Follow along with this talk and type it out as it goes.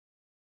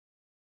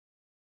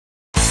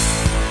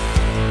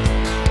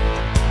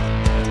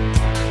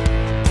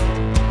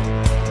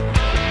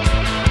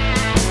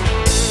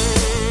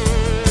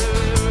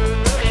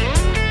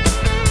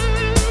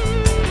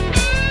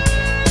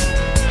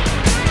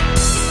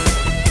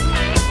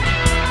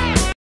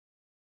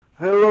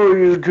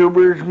Hello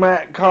YouTubers,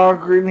 Matt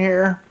Cochran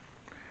here,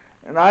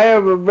 and I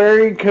have a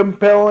very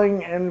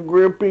compelling and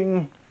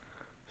gripping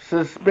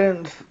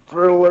suspense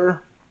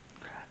thriller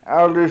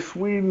out of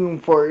Sweden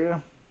for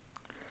you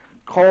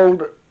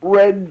called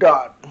Red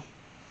Dot.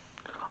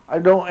 I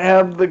don't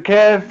have the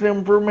cast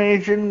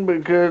information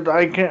because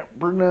I can't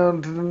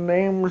pronounce the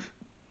names,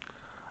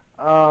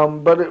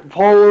 but it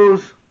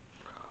follows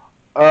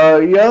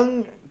a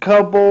young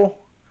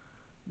couple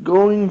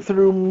going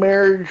through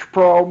marriage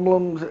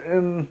problems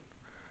and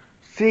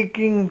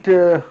seeking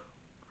to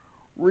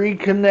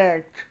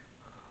reconnect.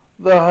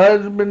 The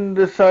husband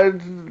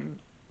decides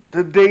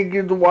to take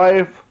his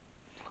wife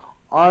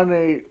on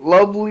a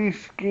lovely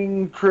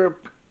skiing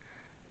trip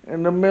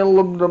in the middle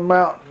of the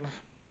mountains,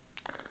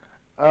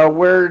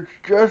 where it's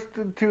just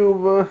the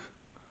two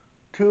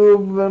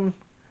of them,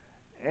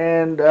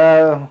 and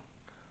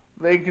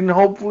they can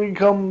hopefully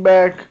come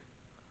back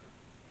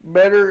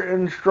better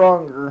and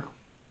stronger.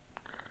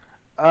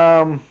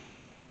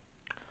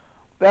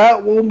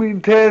 That will be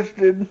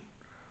tested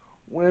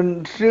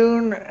when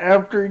soon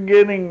after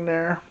getting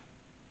there,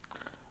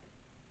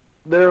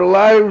 their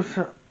lives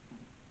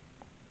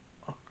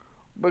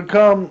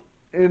become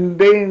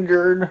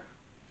endangered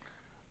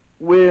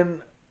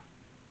when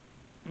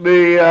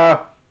they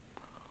are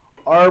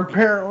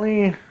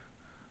apparently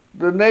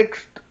the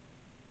next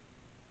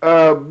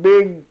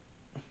big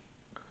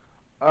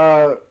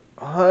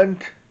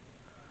hunt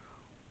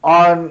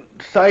on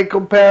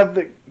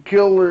psychopathic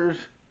killers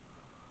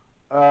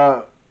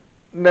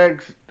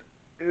next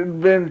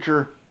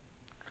adventure.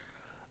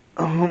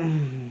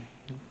 And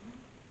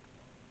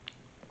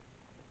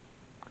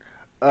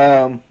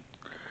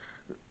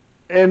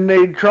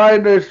they try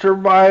to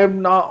survive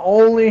not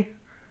only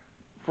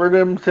for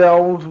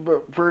themselves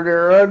but for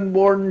their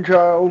unborn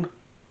child,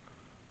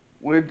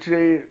 which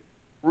they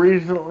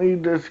recently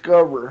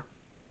discover.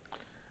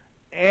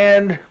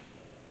 And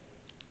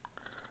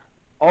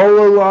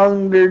all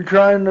along they're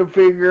trying to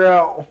figure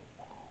out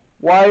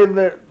why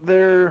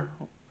they're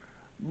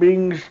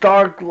being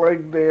stalked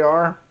like they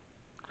are.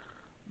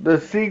 The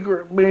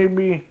secret may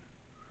be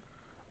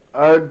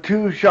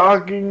too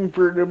shocking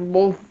for them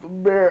both to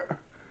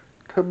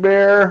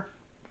bear,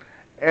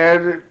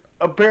 and it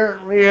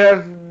apparently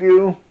has to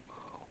do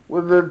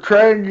with a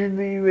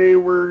tragedy they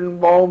were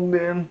involved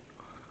in,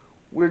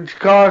 which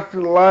cost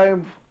the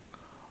life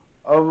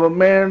of a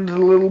man's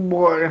little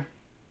boy,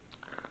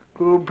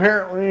 who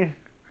apparently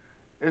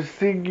is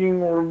seeking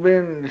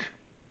revenge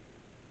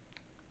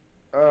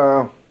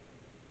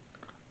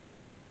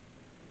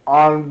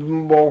on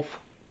them both,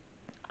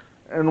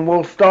 and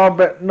will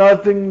stop at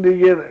nothing to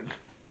get it.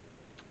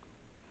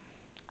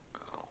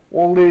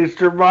 Will they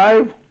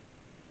survive,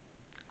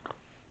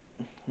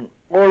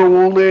 or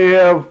will they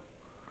have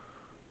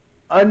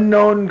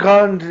unknown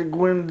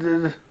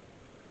consequences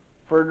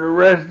for the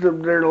rest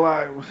of their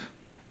lives?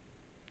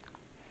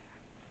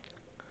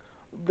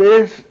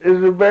 This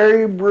is a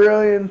very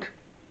brilliant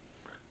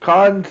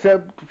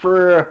concept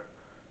for a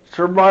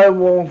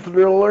survival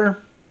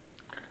thriller,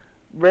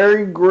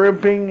 very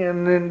gripping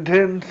and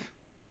intense,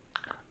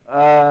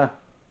 and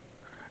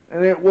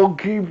it will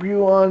keep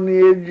you on the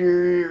edge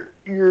of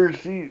your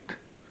seat.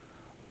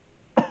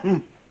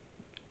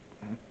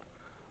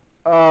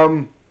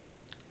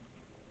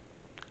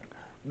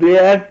 The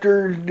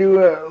actors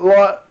do a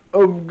lot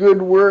of good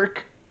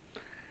work,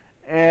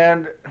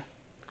 and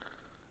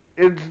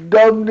it's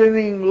dubbed in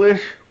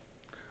English,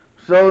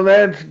 so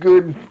that's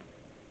good.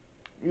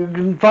 You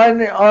can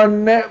find it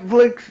on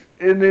Netflix.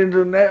 It is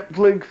a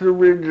Netflix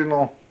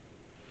original.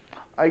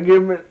 I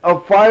give it a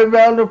 5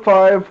 out of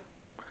 5.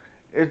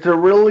 It's a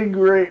really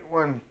great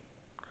one.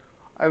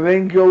 I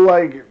think you'll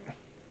like it.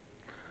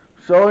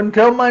 So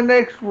until my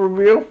next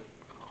review,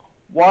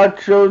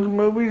 watch those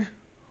movies,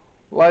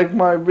 like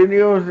my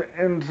videos,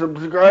 and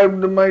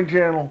subscribe to my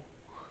channel.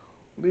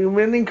 Leave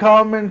any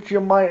comments you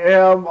might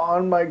have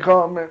on my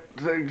comment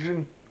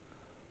section.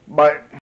 Bye.